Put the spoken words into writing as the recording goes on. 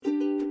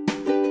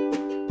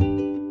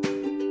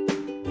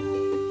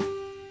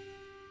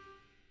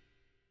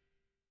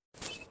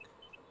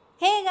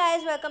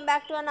welcome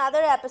back to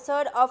another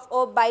episode of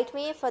Oh Bite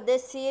Me. For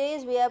this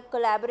series, we are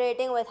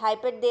collaborating with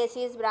Hyped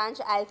Desi's branch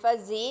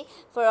Alpha Z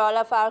for all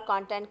of our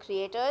content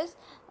creators.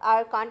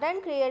 Our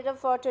content creator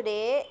for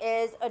today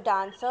is a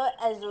dancer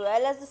as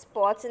well as a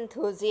sports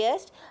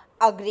enthusiast,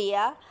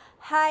 Agriya.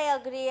 Hi,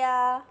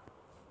 Agriya.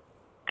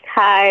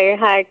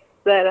 Hi,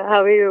 Sarah.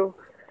 How are you?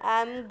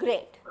 I'm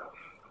great.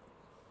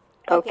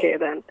 Okay,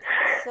 then.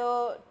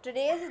 So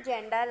today's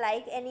agenda,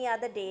 like any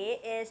other day,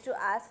 is to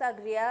ask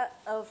Agriya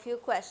a few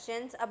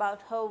questions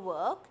about her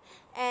work,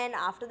 and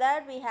after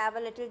that we have a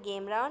little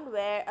game round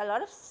where a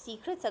lot of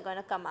secrets are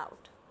gonna come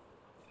out.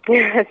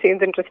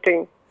 Seems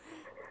interesting.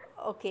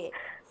 Okay,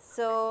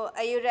 so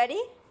are you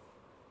ready?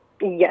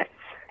 Yes.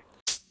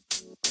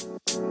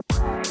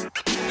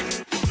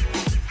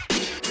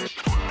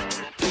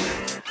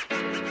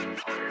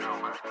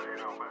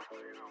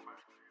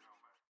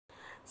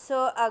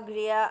 So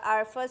Agriya,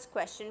 our first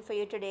question for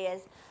you today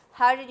is,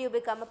 how did you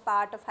become a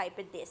part of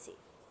Hyped Desi?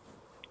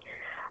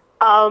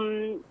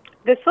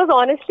 This was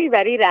honestly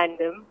very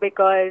random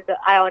because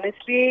I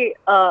honestly,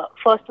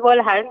 first of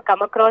all, hadn't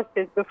come across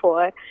this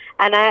before,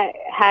 and I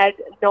had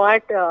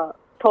not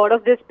thought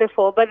of this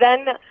before. But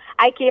then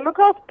I came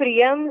across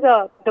Priyam's,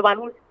 the one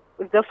who's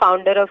the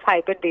founder of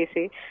Hyper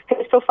Desi,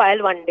 his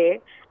profile one day,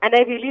 and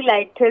I really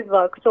liked his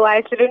work. So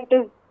I slid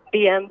into his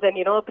DMs and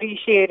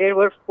appreciated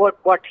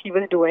what he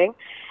was doing.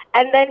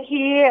 And then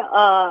he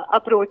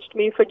approached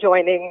me for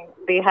joining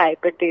the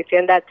Hyper Desi,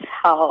 and that's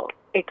how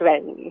it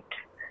went.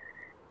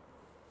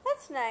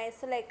 That's nice.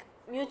 So like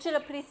mutual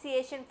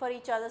appreciation for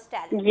each other's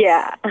talents.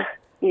 Yeah,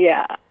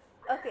 yeah.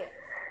 Okay.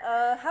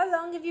 How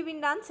long have you been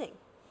dancing?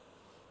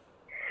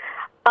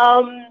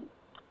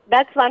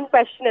 That's one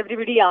question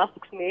everybody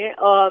asks me.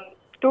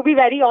 To be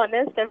very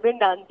honest, I've been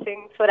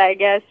dancing for, I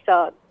guess,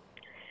 I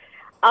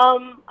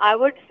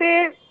would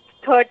say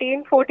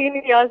 13,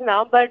 14 years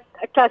now, but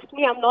trust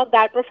me, I'm not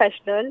that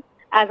professional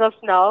as of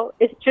now.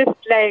 It's just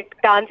like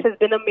dance has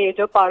been a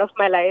major part of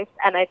my life,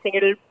 and I think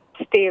it'll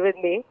stay with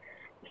me.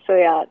 So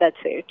yeah, that's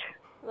it.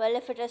 Well,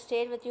 if it has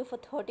stayed with you for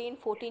 13,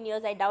 14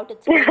 years, I doubt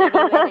it's going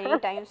anywhere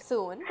anytime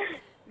soon.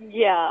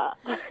 Yeah.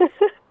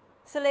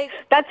 So, like,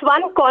 That's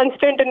one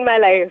constant in my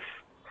life.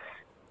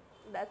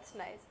 that's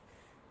nice.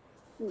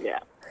 Yeah.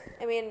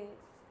 I mean,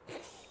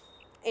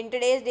 in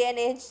today's day and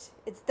age,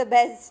 it's the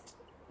best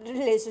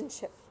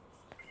relationship.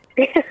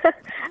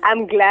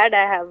 I'm glad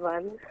I have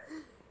one.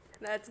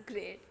 That's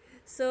great.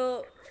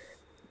 So,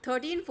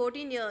 13,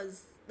 14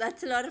 years,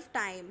 that's a lot of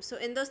time. So,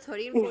 in those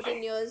 13,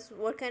 14 years,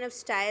 what kind of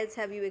styles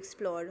have you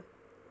explored?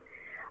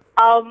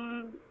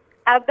 Um,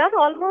 I've done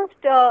almost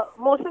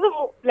most of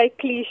the like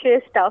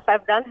cliche stuff.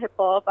 I've done hip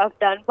hop, I've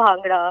done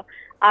bhangra,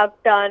 I've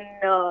done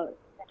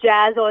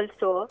jazz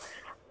also.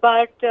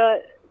 But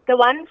the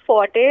one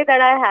forte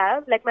that I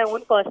have, like my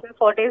own personal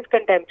forte, is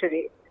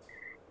contemporary.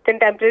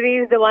 Contemporary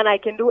is the one I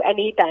can do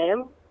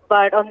anytime.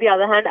 But on the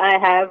other hand, I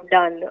have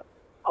done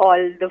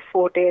all the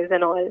fortes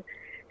and all.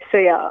 So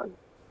yeah,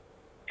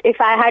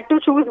 if I had to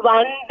choose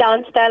one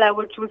dance style, I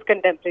would choose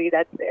contemporary.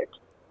 That's it.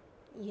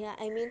 Yeah,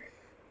 I mean,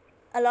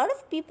 a lot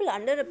of people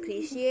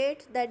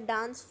underappreciate that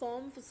dance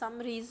form for some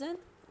reason.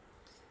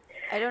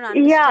 I don't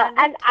Yeah,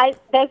 understand and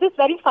it. there's this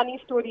very funny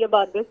story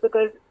about this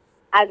because,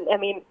 I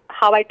mean,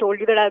 how I told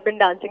you that I've been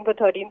dancing for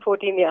 13,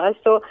 14 years.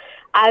 So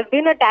I've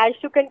been attached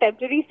to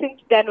contemporary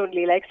since then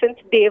only, like since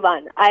day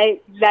one.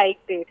 I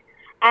liked it.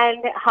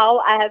 And how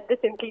I have this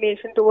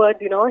inclination towards,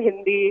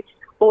 Hindi,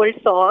 old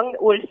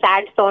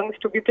sad songs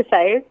to be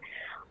precise.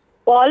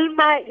 All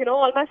my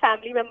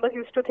family members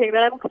used to think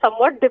that I'm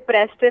somewhat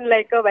depressed in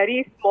like a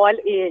very small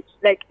age.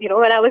 Like,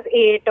 when I was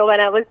 8 or when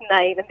I was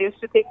 9, and they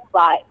used to think,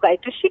 why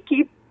does she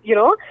keep,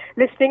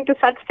 listening to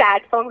such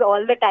sad songs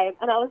all the time?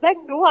 And I was like,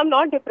 no, I'm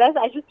not depressed.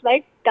 I just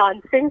like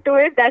dancing to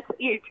it. That's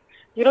it.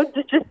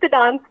 Just the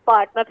dance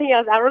part, nothing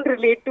else. I don't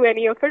relate to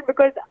any of it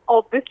because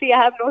obviously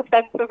I have no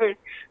sense of it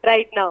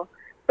right now.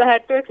 So I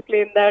had to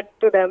explain that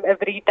to them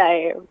every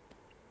time.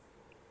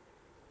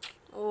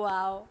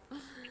 Wow.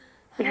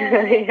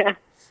 Yeah.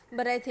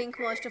 But I think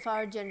most of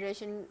our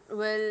generation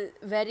will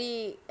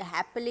very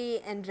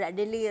happily and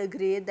readily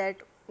agree that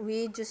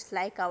we just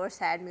like our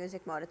sad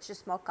music more. It's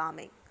just more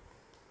calming.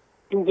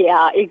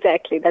 Yeah,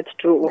 exactly. That's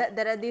true.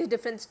 There are these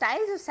different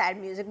styles of sad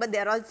music, but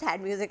they're all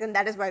sad music, and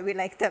that is why we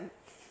like them.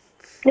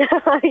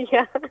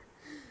 Yeah.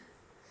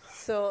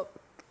 So,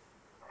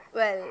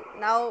 well,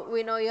 now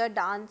we know your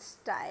dance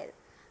style.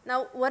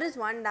 Now, what is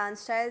one dance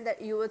style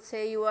that you would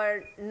say you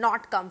are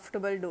not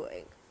comfortable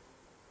doing?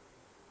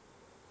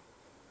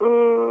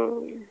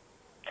 Mm,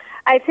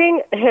 I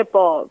think hip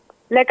hop.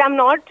 Like I'm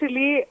not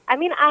really. I'm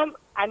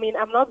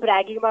not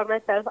bragging about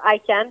myself. I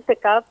can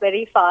pick up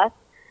very fast,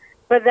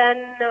 but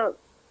then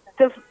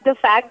the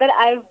fact that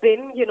I've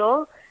been,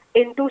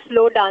 into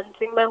slow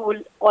dancing my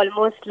whole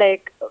almost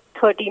like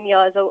 13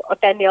 years or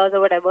 10 years or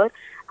whatever.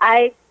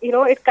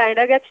 It kind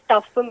of gets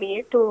tough for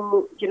me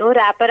to,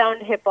 wrap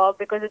around hip hop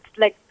because it's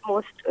like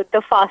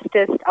the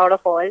fastest out of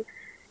all.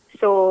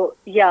 So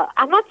yeah,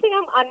 I'm not saying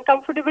I'm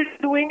uncomfortable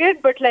doing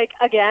it, but like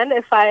again,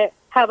 if I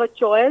have a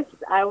choice,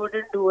 I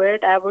wouldn't do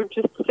it. I would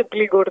just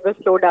simply go to the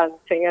slow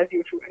dancing as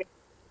usual.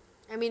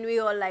 I mean, we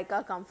all like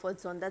our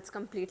comfort zone. That's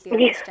completely Yeah.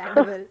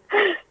 understandable.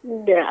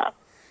 Yeah.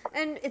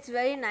 And it's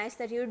very nice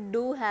that you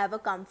do have a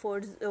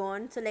comfort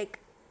zone. So, like,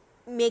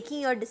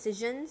 making your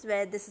decisions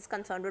where this is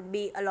concerned would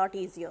be a lot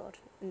easier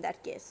in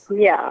that case.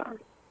 Yeah.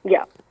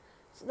 Yeah.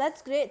 So,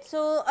 that's great.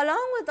 So,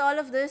 along with all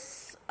of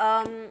this,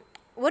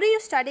 what are you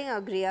studying,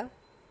 Agriya?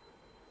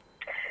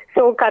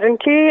 So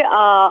currently,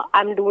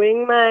 I'm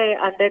doing my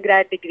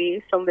undergrad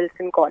degree from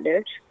Wilson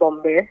College,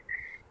 Bombay,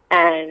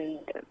 and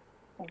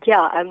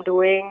yeah, I'm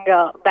doing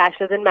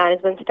bachelor's in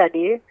management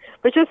study,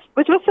 which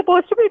was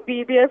supposed to be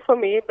BBA for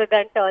me, but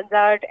then turns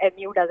out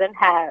MU doesn't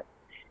have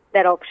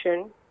that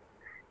option.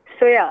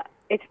 So yeah,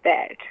 it's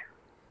that.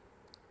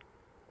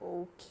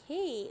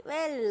 Okay,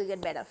 well, it'll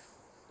get better.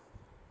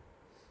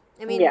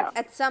 I mean, Yeah,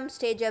 at some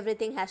stage,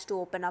 everything has to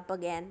open up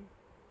again.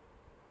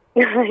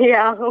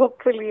 yeah,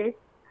 hopefully.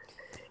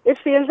 It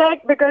feels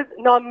like because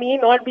not me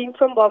not being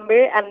from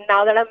Bombay, and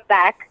now that I'm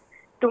back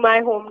to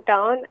my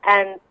hometown,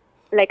 and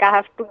like I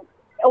have to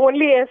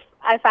only if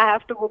I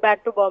have to go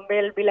back to Bombay,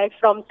 it'll be like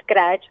from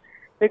scratch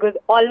because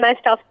all my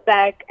stuff's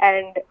back,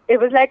 and it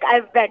was like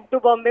I went to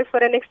Bombay for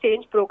an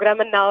exchange program,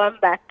 and now I'm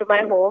back to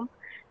my home.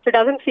 So it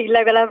doesn't feel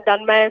like that I've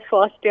done my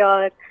first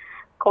year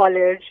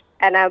college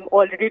and I'm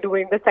already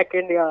doing the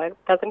second year.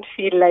 Doesn't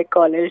feel like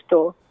college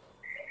though.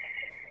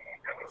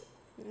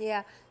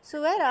 Yeah.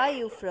 So, where are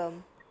you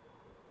from?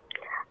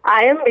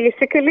 I am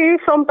basically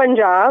from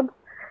Punjab,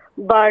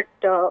 but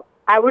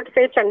I would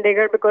say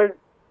Chandigarh because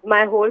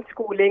my whole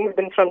schooling has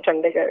been from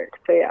Chandigarh.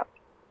 So yeah,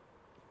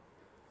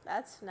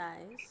 That's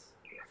nice.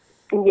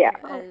 yeah.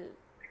 Well,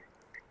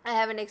 I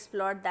haven't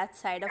explored that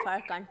side of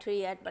our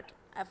country yet, but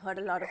I've heard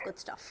a lot of good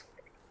stuff.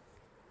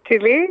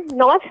 Actually,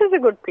 North is a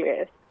good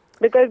place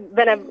because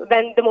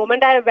when the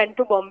moment I went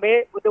to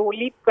Bombay, the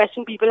only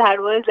question people had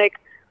was like,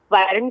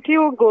 why didn't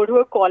you go to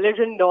a college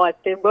in North?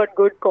 They've got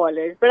good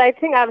college. But I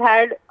think I've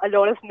had a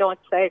lot of North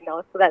side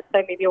now, so that's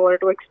why maybe I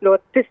wanted to explore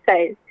this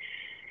side.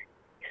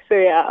 So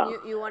yeah,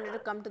 You wanted to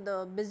come to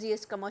the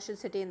busiest commercial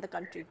city in the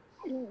country.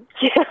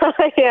 yeah,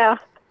 yeah.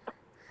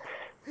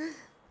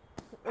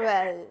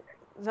 Well,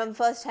 from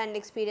first-hand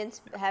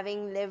experience,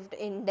 having lived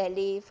in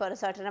Delhi for a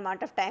certain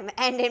amount of time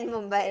and in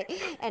Mumbai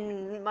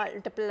and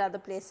multiple other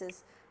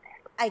places,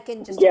 I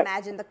can just Yep.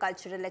 imagine the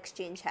cultural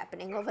exchange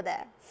happening over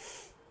there.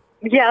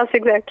 Yes,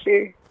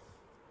 exactly.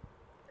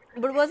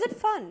 But was it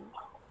fun?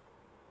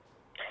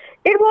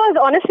 It was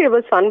honestly it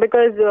was fun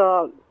because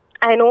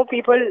I know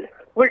people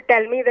would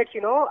tell me that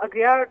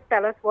Agriya,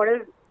 tell us what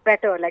is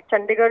better, like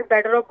Chandigarh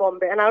better or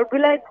Bombay, and I would be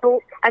like,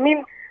 no. I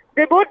mean,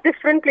 they're both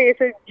different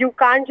places. You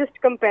can't just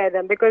compare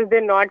them because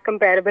they're not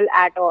comparable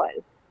at all.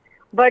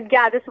 But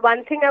yeah, this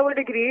one thing I would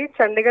agree,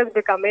 Chandigarh is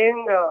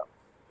becoming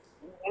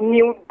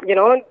new,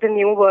 the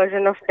new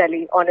version of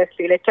Delhi.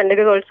 Honestly, like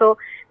Chandigarh is also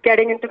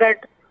getting into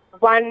that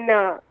one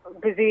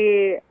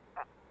busy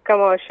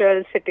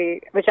commercial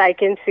city, which I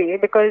can see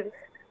because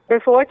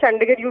before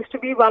Chandigarh used to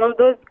be one of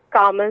those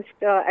calmest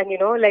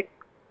and like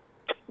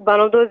one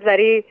of those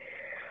very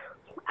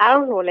I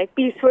don't know like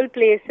peaceful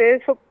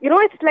places. So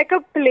it's like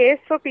a place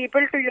for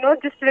people to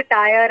just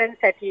retire and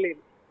settle in.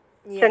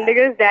 Yeah.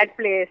 Chandigarh is that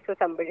place for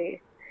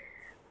somebody.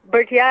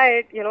 But yeah,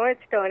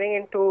 it's turning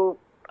into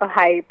a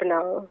hype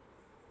now.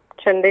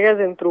 Chandigarh is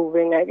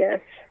improving, I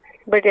guess.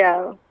 But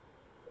yeah.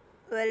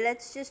 Well,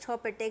 let's just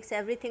hope it takes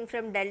everything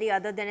from Delhi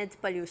other than its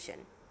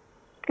pollution.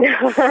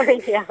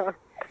 Yeah.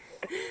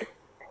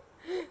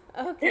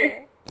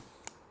 Okay.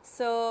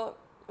 So,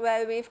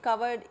 well, we've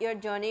covered your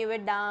journey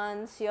with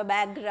dance, your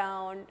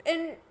background,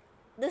 and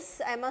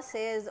this, I must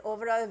say, is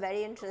overall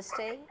very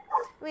interesting.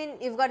 I mean,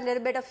 you've got a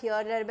little bit of here,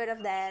 a little bit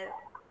of there.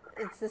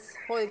 It's this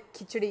whole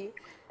khichdi.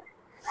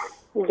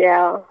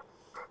 Yeah.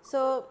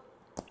 So,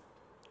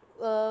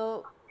 uh,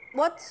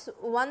 what's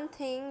one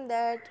thing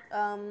that,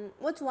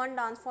 what's one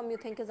dance form you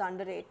think is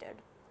underrated?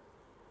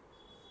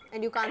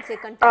 And you can't say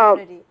Um,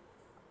 contemporary.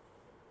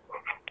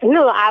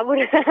 No, I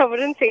would I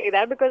wouldn't say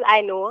that because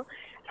I know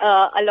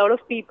a lot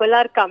of people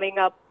are coming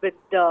up with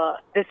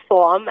this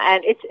form,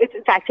 and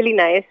it's actually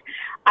nice.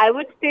 I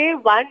would say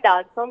one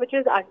dance form which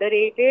is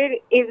underrated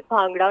is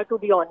Bhangra, to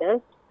be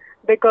honest,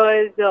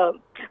 because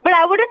but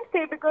I wouldn't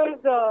say because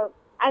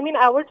I mean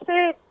I would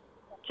say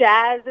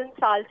jazz and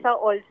salsa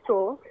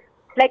also,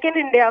 like in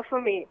India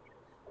for me.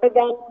 But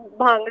then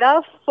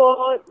Bhangra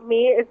for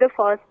me is the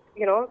first,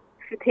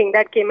 thing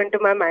that came into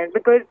my mind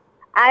because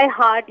I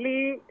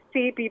hardly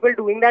see people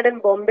doing that in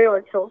Bombay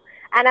also.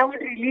 And I would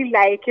really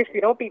like if,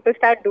 people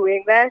start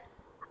doing that.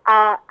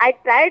 I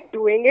tried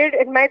doing it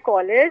in my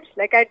college.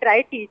 Like I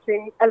tried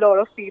teaching a lot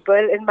of people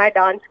in my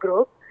dance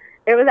group.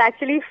 It was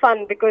actually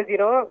fun because,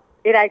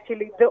 it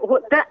actually,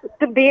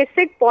 the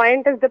basic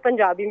point is the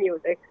Punjabi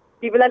music.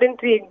 People are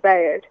intrigued by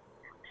it.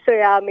 So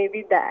yeah,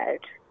 maybe that.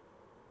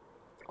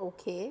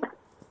 Okay.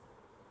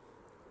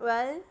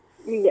 Well,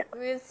 Yeah.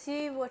 we'll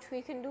see what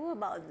we can do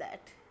about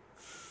that.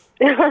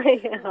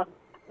 Yeah.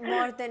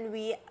 More than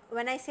we.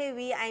 When I say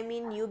we, I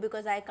mean you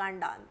because I can't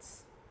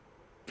dance.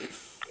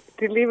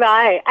 Really,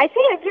 why? I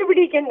think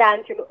everybody can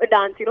dance,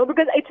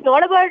 because it's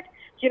not about,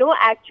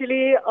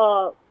 actually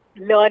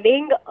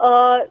learning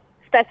a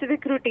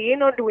specific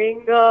routine or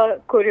doing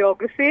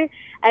choreography.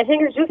 I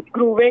think it's just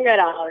grooving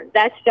around.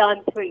 That's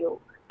dance for you.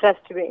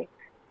 Trust me.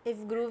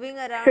 If grooving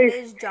So around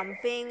is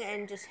jumping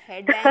and just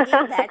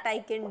headbanging, that I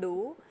can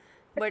do.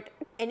 But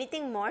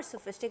anything more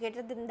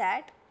sophisticated than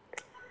that,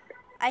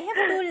 I have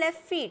two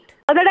left feet.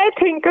 now that I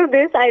think of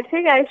this, I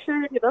think I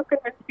should,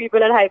 convince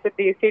people at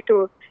Hyperdesi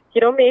to,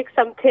 make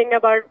something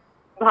about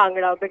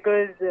Bhangra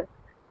because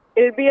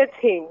it'll be a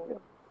thing.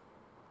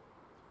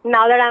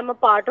 Now that I'm a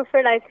part of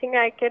it, I think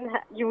I can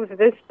use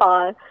this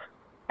power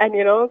and,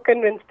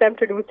 convince them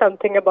to do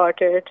something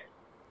about it.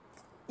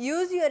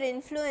 Use your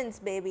influence,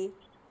 baby.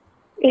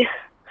 Yeah.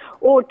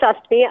 Oh,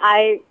 trust me,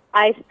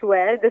 I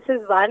swear, this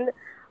is one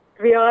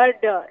weird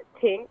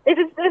thing.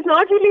 It's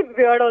not really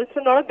weird also,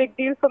 not a big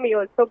deal for me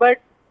also,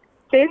 but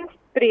since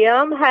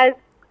Priyam has,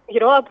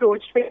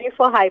 approached me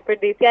for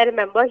Hyperdesi, I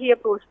remember he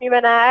approached me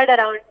when I had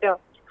around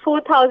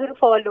 4,000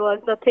 followers,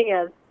 nothing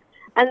else.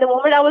 And the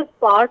moment I was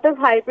part of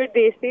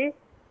Hyperdesi,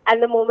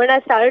 and the moment I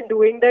started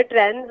doing the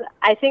trends,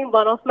 I think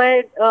one of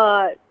my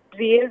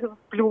reels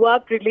blew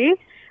up really,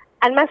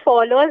 and my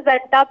followers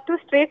went up to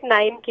straight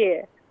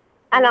 9K.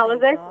 And I Oh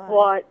was my like, God.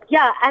 what?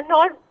 Yeah, and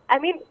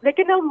like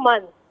in a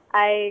month,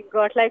 I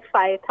got like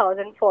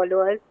 5,000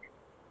 followers.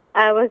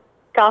 I was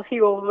काफी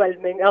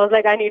overwhelming. I was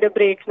like, I need a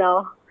break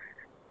now.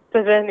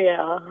 So then,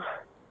 yeah.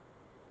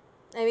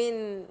 I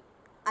mean,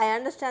 I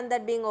understand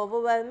that being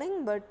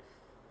overwhelming, but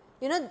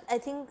I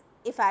think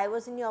if I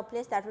was in your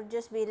place, that would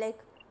just be like,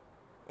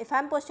 if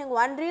I'm posting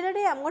one reel a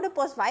day, I'm going to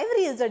post 5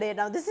 reels a day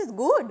now. This is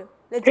good.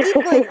 Let's keep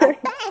going.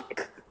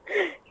 Attack!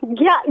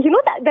 Yeah,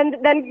 then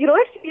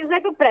it feels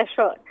like a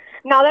pressure.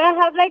 Now that I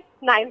have like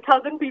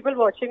 9,000 people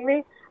watching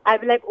me, I'll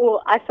be like,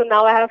 so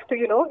now I have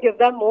to, give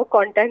them more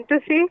content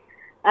to see.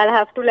 I'll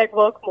have to like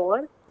work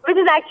more, which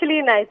is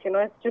actually nice,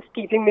 it's just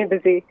keeping me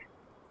busy.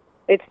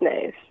 It's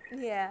nice.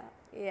 Yeah.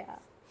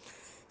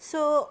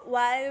 So,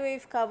 while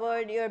we've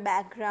covered your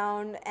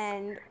background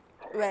and,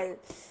 well,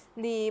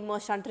 the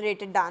most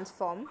underrated dance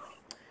form,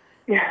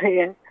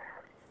 Yeah.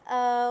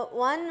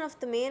 one of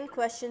the main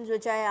questions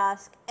which I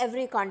ask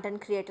every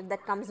content creator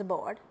that comes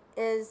aboard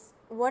is,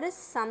 what is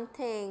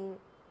something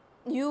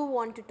you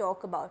want to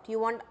talk about, you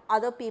want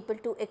other people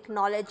to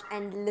acknowledge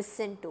and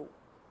listen to?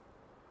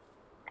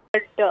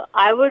 But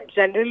I would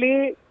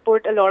generally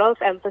put a lot of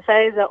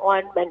emphasis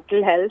on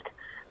mental health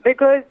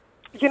because,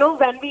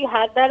 when we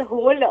had that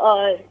whole,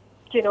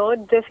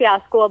 the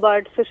fiasco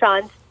about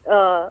Sushant,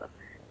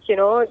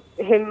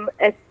 him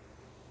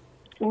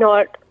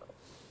not.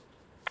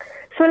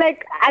 So,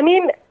 like, I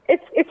mean,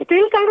 it's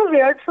still kind of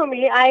weird for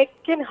me. I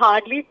can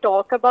hardly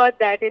talk about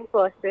that in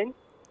person.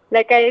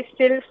 Like, I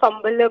still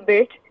fumble a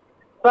bit.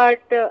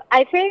 But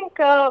I think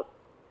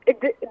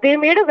they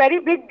made a very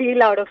big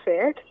deal out of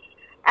it.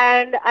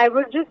 And I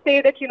would just say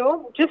that,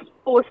 just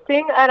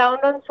posting around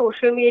on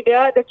social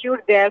media that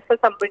you're there for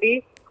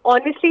somebody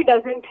honestly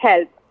doesn't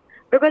help.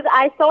 Because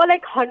I saw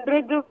like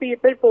hundreds of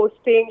people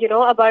posting,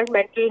 about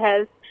mental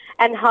health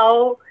and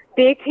how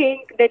they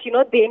think that,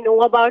 they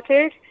know about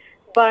it.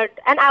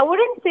 And I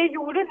wouldn't say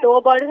you wouldn't know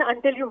about it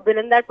until you've been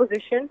in that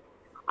position.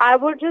 I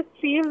would just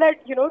feel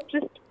that,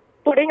 just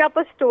putting up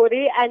a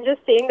story and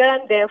just saying that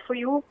I'm there for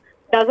you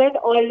doesn't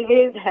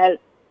always help.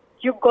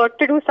 You've got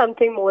to do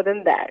something more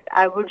than that.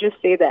 I would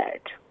just say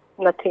that.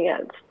 Nothing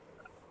else.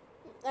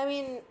 I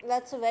mean,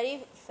 that's a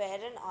very fair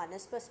and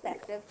honest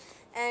perspective.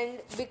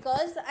 And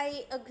because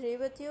I agree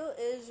with you,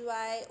 is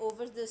why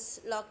over this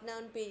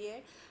lockdown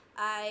period,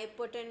 I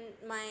put in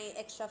my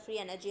extra free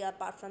energy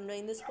apart from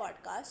doing this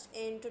podcast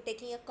into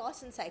taking a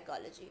course in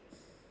psychology.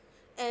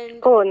 And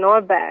Oh,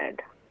 not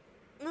bad.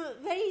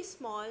 very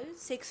small,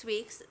 6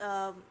 weeks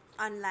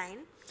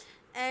online.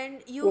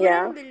 And you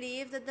Yeah. wouldn't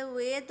believe that the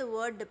way the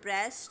word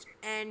depressed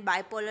and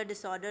bipolar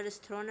disorder is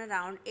thrown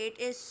around, it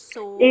is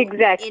so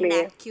Exactly.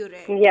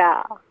 inaccurate.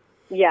 Yeah.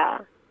 Yeah.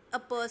 A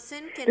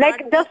person Like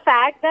cannot the be.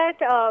 fact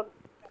that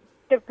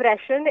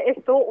depression is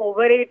so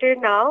overrated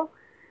now,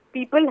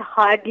 people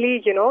hardly,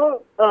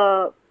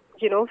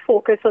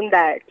 focus on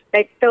that.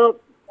 Like the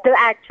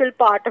actual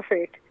part of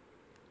it.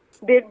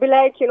 They'd be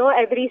like,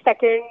 every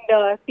second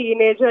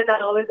teenager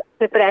now is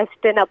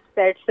depressed and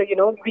upset. So,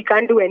 we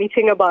can't do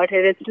anything about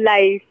it. It's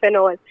life and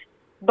all.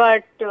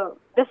 But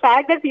the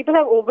fact that people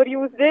have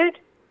overused it,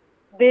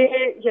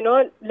 they,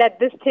 let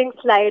this thing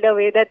slide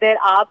away that there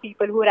are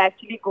people who are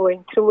actually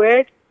going through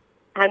it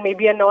and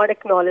maybe are not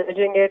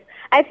acknowledging it.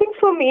 I think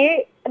for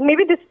me,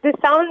 maybe this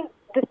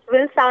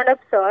will sound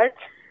absurd,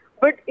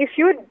 but if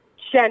you're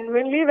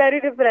genuinely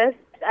very depressed,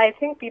 I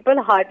think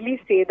people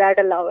hardly say that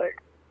aloud.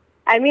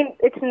 I mean,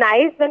 it's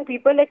nice when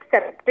people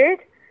accept it,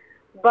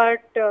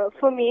 but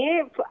for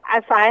me,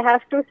 if I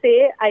have to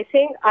say, I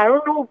think, I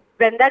don't know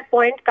when that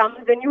point comes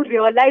when you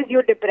realize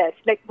you're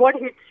depressed, like what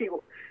hits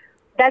you?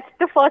 That's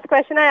the first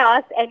question I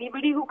ask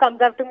anybody who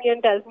comes up to me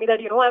and tells me that,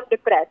 I'm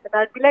depressed. And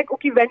I'll be like,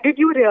 okay, when did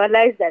you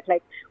realize that?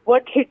 Like,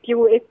 what hit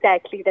you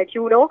exactly? That,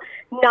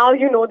 now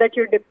you know that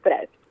you're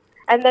depressed.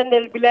 And then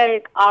they'll be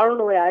like, I don't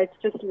know, yeah, it's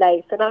just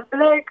life. And I'll be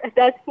like,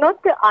 that's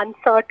not the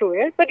answer to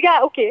it. But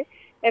yeah, okay,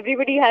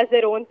 everybody has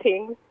their own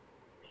things,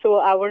 so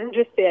I wouldn't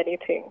just say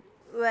anything.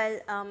 Well,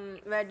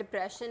 where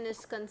depression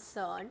is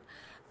concerned,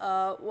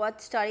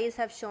 what studies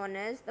have shown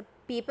is the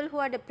people who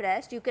are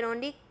depressed, you can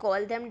only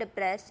call them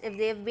depressed if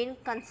they've been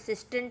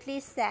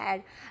consistently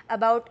sad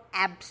about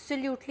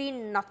absolutely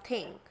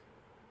nothing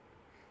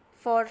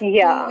for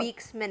 2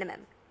 weeks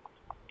minimum.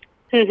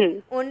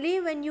 Only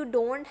when you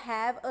don't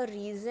have a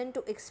reason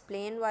to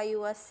explain why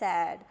you are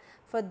sad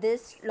for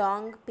this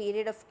long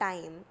period of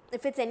time.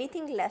 If it's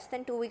anything less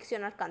than 2 weeks, you're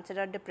not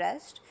considered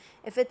depressed.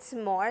 If it's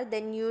more,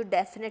 then you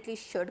definitely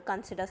should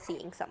consider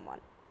seeing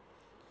someone.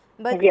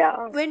 But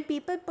Yeah. when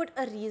people put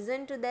a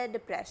reason to their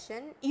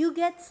depression, you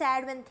get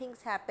sad when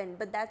things happen,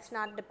 but that's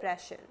not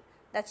depression.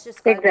 That's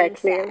just called being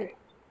Exactly.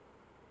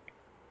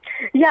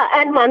 sad. Yeah,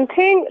 and one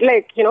thing,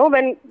 like,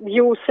 when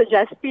you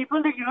suggest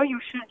people that, you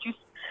should just,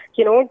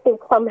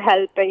 take some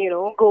help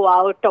and, go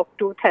out, talk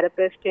to a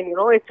therapist and,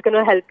 it's going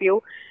to help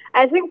you.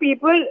 I think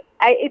people,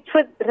 it's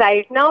for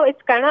right now,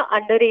 it's kind of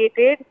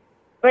underrated,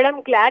 but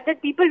I'm glad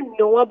that people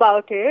know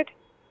about it,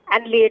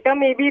 and later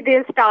maybe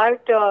they'll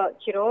start,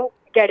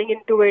 getting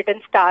into it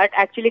and start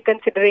actually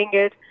considering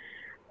it.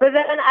 But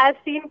then I've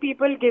seen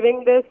people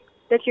giving this,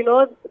 that,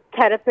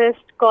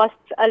 therapist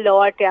costs a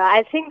lot. Yeah,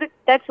 I think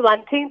that's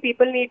one thing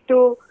people need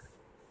to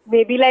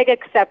maybe like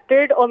accept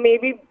it, or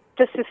maybe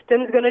the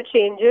system's going to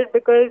change it,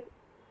 because,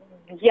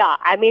 yeah,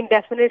 I mean,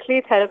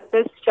 definitely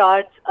therapists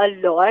charge a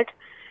lot.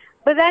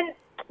 But then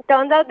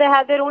turns out they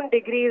have their own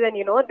degrees and,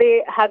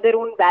 they have their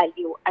own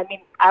value. I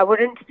mean, I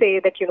wouldn't say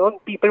that,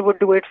 people would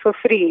do it for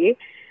free.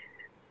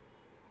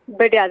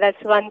 But yeah,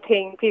 that's one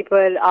thing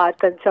people are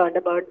concerned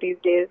about these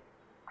days.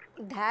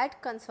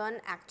 That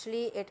concern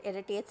actually, it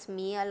irritates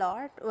me a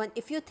lot. When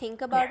if you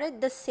think about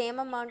it, the same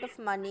amount of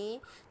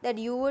money that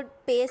you would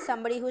pay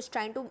somebody who's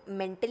trying to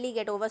mentally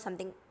get over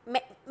something,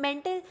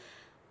 mental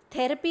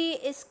therapy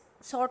is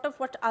sort of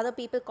what other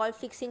people call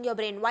fixing your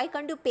brain. Why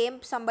can't you pay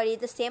somebody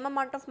the same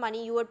amount of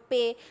money you would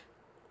pay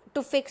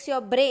to fix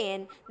your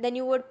brain than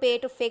you would pay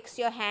to fix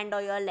your hand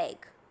or your leg?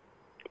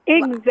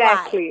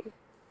 Exactly. Why?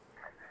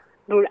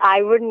 Dude,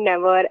 I would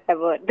never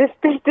ever. This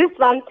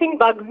one thing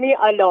bugs me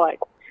a lot.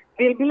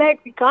 They'll be like,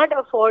 we can't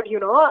afford,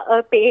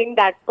 paying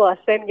that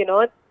person,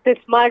 this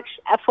much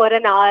for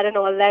an hour and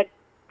all that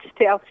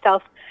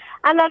stuff.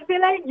 And I'll be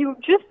like, you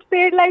just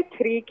paid like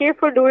 3K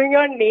for doing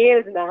your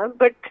nails, ma'am.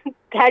 But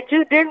that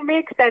just didn't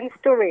make sense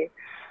to me.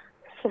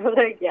 So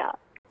like, yeah.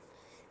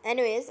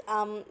 Anyways,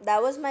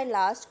 that was my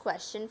last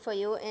question for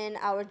you in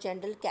our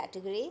general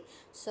category.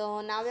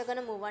 So now we're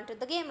gonna move on to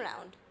the game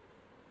round.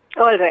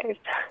 All right.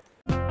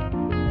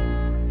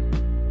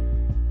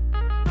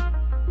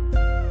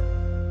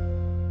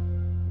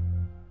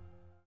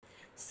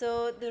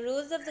 So the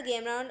rules of the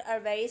game round are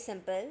very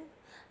simple.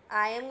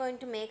 I am going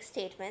to make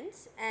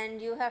statements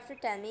and you have to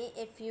tell me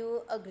if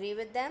you agree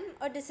with them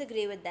or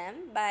disagree with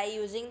them by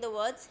using the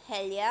words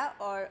hell yeah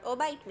or oh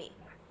bite me.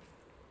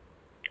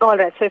 All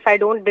right. So if I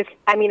don't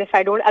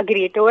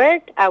agree to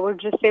it, I would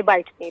just say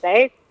bite me,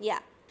 right? Yeah.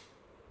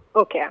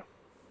 Okay.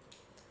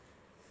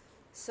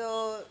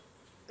 So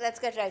let's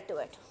get right to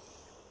it.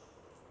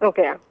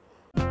 Okay.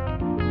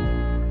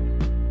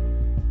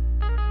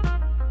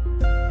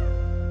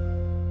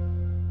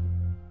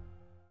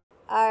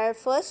 Our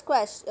first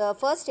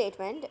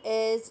statement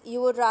is you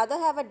would rather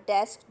have a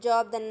desk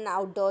job than an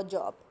outdoor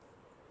job.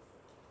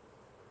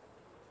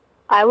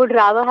 I would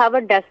rather have a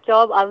desk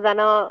job other than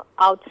a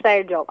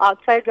outside job.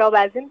 Outside job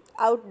as in?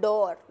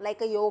 Outdoor,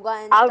 like a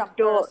yoga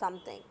instructor or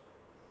something.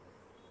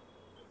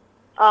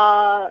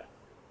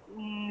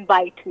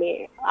 Bite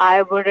me.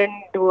 I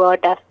wouldn't do a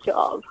desk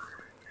job.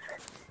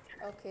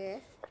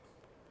 Okay.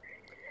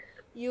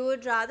 You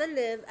would rather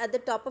live at the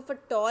top of a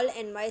tall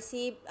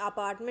NYC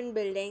apartment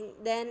building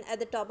than at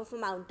the top of a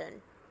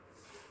mountain.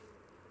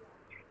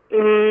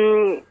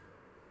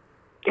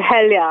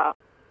 Hell yeah.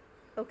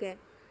 Okay.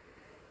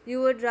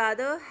 You would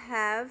rather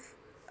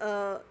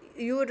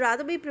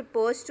be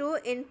proposed to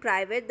in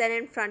private than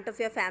in front of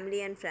your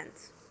family and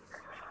friends.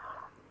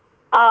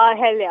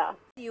 Hell yeah.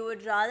 You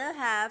would rather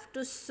have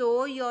to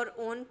sew your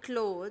own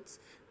clothes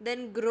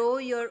than grow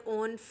your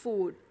own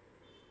food.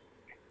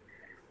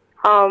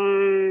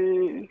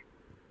 I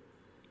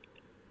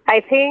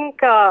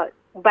think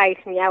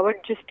bite me. I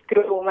would just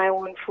grow my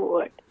own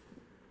food.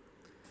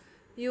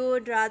 You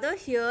would rather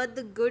hear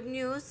the good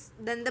news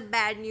than the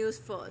bad news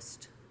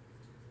first.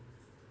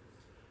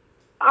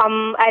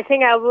 I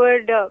think I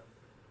would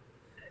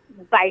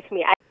bite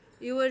me.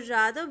 You would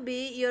rather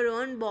be your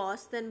own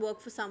boss than work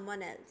for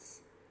someone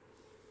else.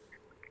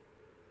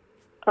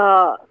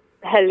 Hell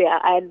yeah.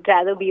 I'd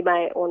rather be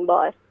my own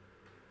boss.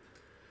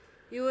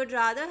 You would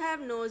rather have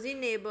nosy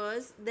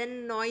neighbors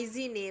than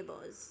noisy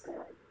neighbors.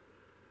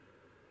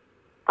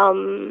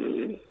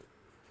 I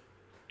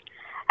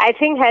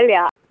think hell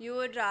yeah. You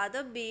would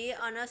rather be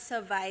on a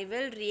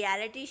survival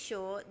reality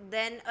show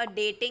than a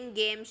dating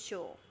game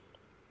show.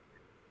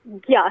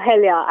 Yeah,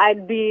 hell yeah.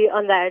 I'd be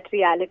on that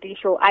reality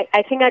show.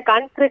 I think I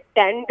can't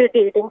pretend to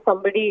dating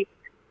somebody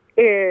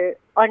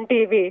on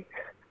TV.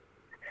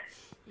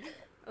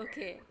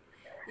 Okay.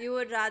 You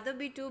would rather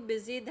be too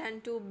busy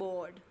than too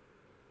bored.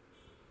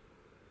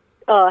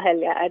 Oh, hell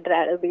yeah, I'd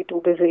rather be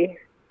too busy.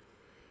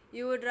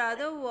 You would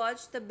rather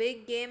watch the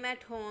big game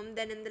at home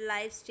than in the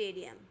live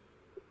stadium.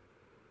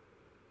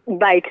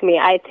 Bite me.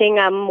 I think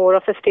I'm more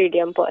of a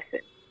stadium person.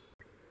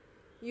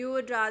 You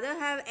would rather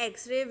have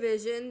X-ray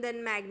vision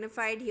than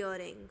magnified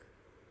hearing.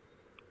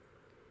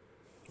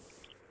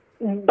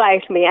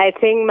 Bite me. I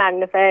think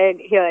magnified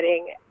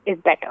hearing is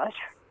better.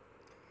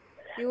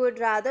 You would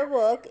rather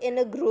work in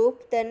a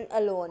group than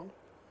alone.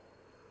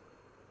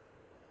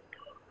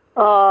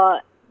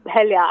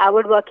 Hell yeah, I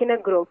would work in a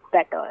group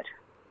better.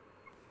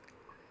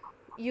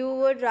 You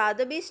would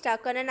rather be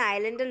stuck on an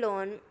island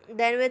alone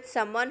than with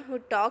someone who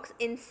talks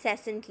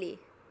incessantly.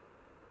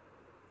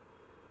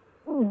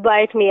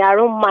 Bite me. I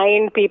don't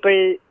mind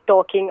people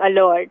talking a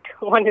lot,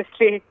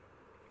 honestly.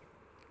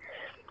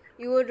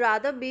 You would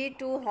rather be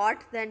too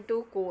hot than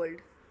too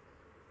cold.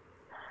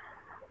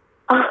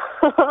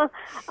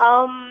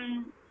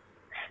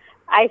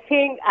 I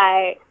think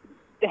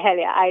hell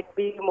yeah, I'd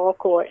be more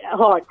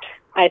hot,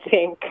 I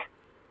think.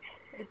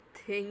 I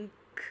think.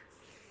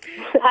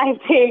 I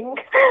think.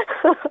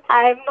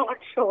 I'm not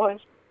sure.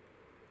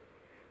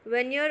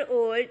 When you're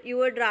old, you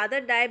would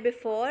rather die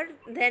before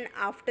than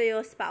after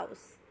your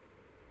spouse.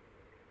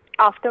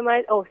 After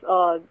my,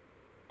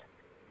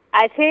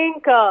 I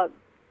think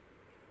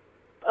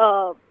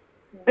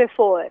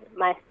before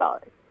my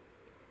spouse.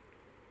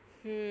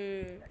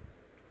 Your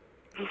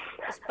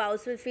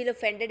spouse will feel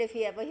offended if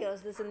he ever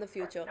hears this in the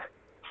future.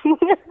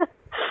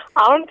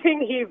 I don't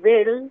think he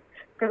will,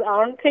 because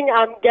I don't think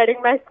I'm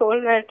getting my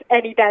soulmate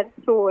anytime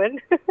soon.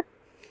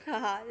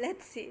 Haha,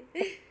 let's see.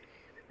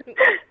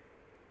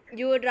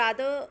 You would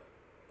rather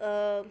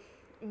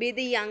be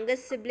the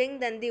youngest sibling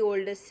than the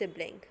oldest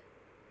sibling.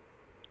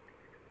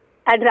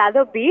 I'd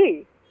rather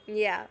be.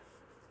 Yeah.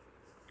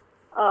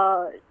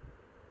 Hell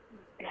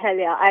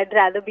yeah, I'd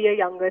rather be a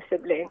younger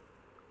sibling.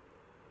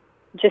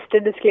 Just a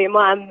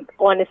disclaimer,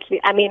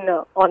 honestly,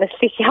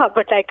 yeah,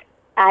 but like,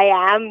 I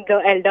am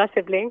the elder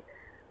sibling,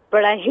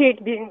 but I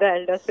hate being the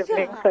elder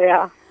sibling, so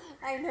yeah.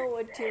 I know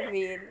what you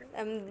mean.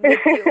 I'm with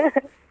you.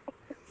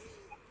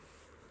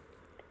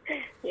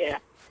 Yeah.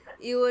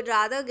 You would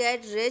rather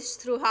get rich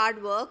through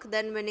hard work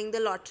than winning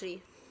the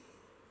lottery.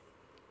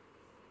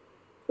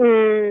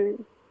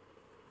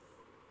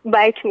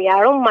 Bite me.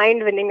 I don't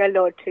mind winning a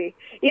lottery.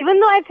 Even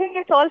though I think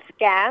it's all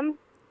scam.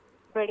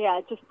 But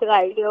yeah, just the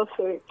idea of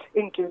it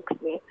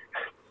intrigues me.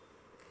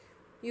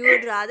 You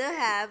would rather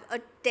have a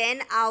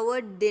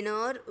 10-hour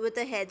dinner with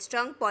a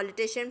headstrong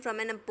politician from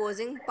an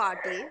opposing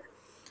party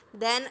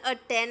than a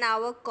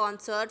 10-hour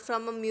concert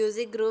from a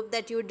music group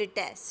that you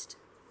detest.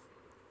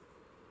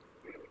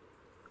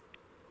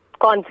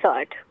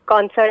 Concert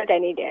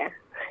any day.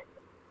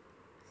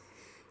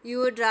 You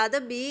would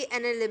rather be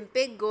an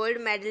Olympic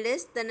gold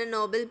medalist than a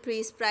Nobel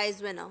Peace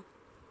Prize winner.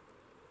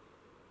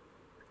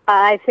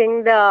 I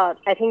think hell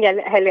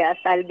yes,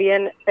 I'll be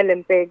an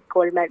Olympic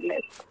gold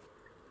medalist.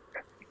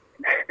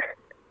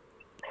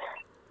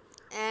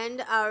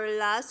 And our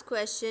last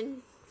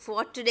question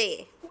for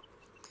today.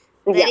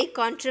 Very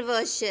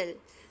controversial,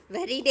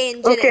 very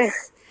dangerous. Okay.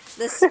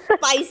 The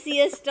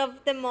spiciest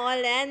of them all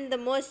and the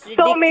most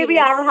ridiculous. So maybe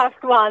I don't have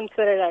to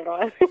answer it at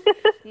all.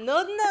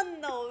 No.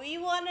 We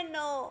want to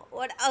know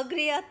what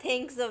Agriya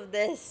thinks of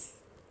this.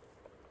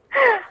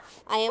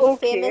 I am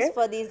famous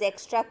for these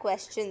extra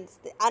questions,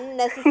 the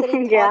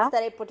unnecessary thoughts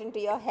that I put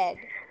into your head.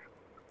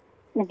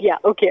 Yeah,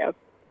 okay.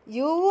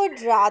 You would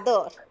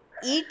rather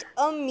eat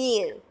a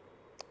meal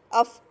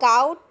of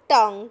cow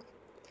tongue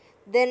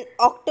than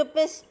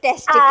octopus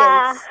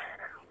testicles.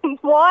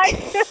 What?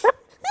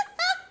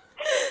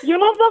 You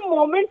know, the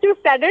moment you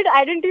said it,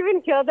 I didn't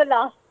even hear the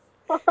last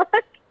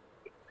part.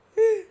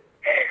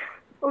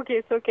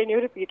 Okay, so can you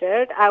repeat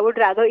it? I would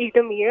rather eat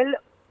a meal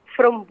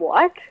from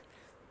what?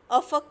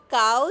 Of a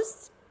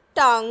cow's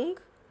tongue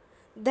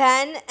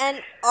than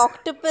an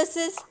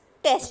octopus's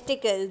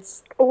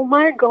testicles. Oh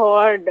my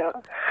god.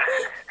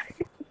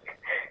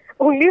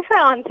 Only if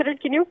I answer it,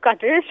 can you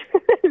cut it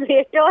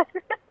later?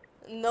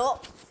 No,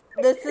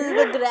 this is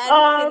the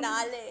grand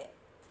finale.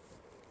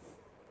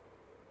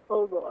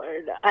 Oh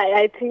god,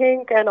 I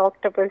think an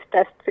octopus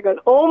testicle.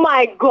 Oh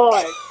my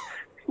god,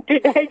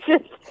 did I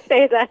just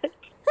say that?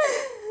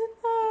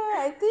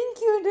 I think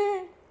you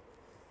did.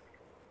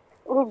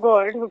 Oh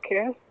god,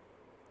 okay.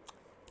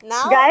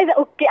 Now, guys,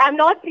 okay, I'm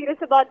not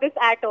serious about this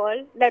at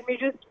all. Let me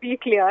just be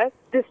clear.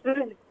 This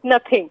is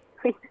nothing.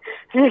 This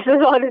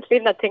is honestly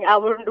nothing. I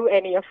wouldn't do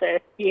any of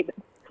it either.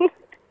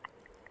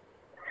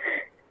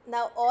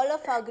 Now all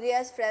of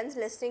Agriya's friends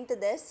listening to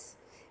this,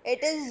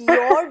 it is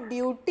your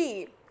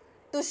duty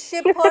to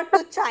ship her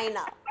to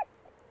China.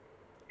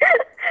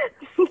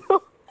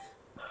 No.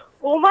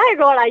 Oh my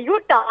god, are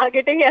you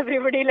targeting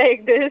everybody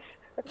like this?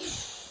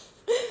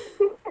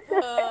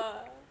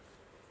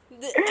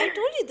 I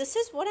told you, this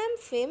is what I'm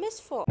famous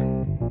for.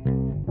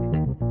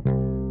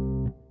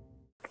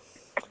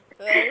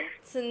 Well,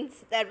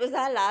 since that was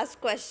our last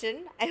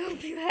question, I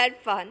hope you had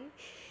fun.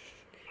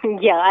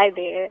 Yeah, I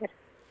did.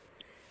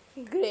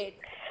 Great.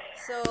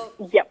 So,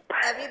 Yep.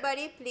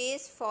 everybody,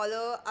 please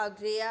follow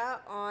Agria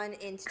on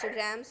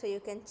Instagram so you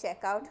can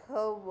check out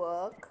her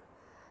work.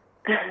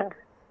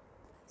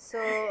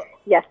 So,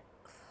 Yes.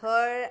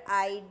 her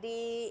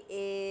ID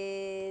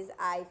is,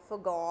 I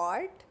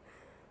forgot.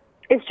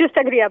 It's just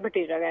Agriya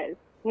Bhatia, guys.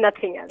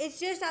 Nothing else. It's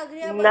just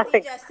Agria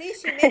Nothing. Bhatija. See,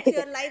 she makes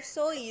your life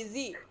so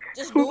easy.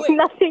 Just do it.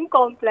 Nothing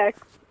complex.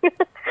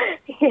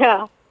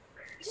 Yeah.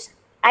 Just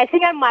I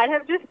think I might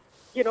have just,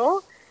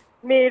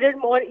 made it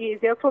more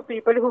easier for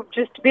people who've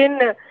just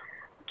been,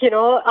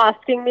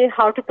 asking me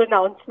how to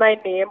pronounce my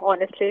name,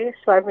 honestly.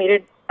 So I've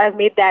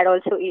made that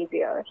also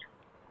easier.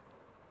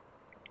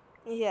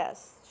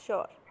 yes,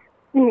 sure.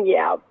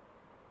 Yeah.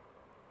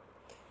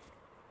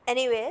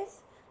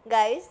 Anyways,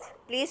 guys,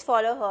 please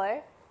follow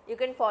her. You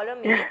can follow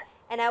me,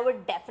 and I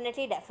would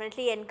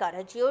definitely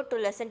encourage you to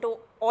listen to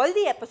all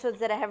the episodes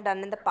that I have done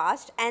in the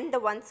past and the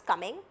ones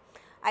coming.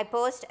 I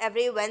post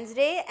every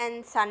Wednesday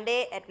and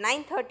Sunday at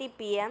 9:30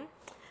 p.m.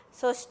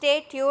 So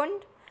stay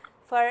tuned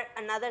for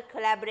another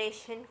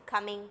collaboration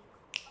coming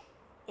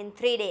in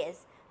 3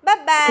 days.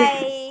 Bye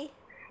bye.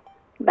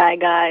 Bye,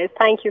 guys.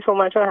 Thank you so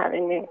much for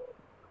having me.